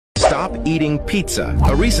Stop eating pizza.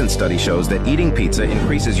 A recent study shows that eating pizza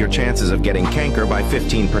increases your chances of getting cancer by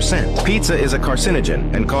 15%. Pizza is a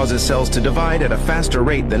carcinogen and causes cells to divide at a faster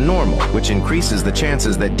rate than normal, which increases the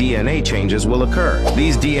chances that DNA changes will occur.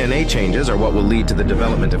 These DNA changes are what will lead to the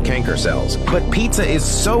development of cancer cells. But pizza is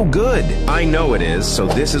so good! I know it is, so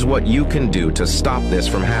this is what you can do to stop this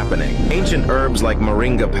from happening. Ancient herbs like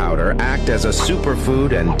moringa powder act as a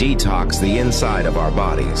superfood and detox the inside of our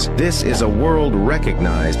bodies. This is a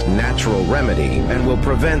world-recognized natural remedy and will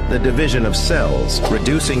prevent the division of cells,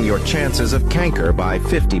 reducing your chances of cancer by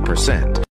 50%.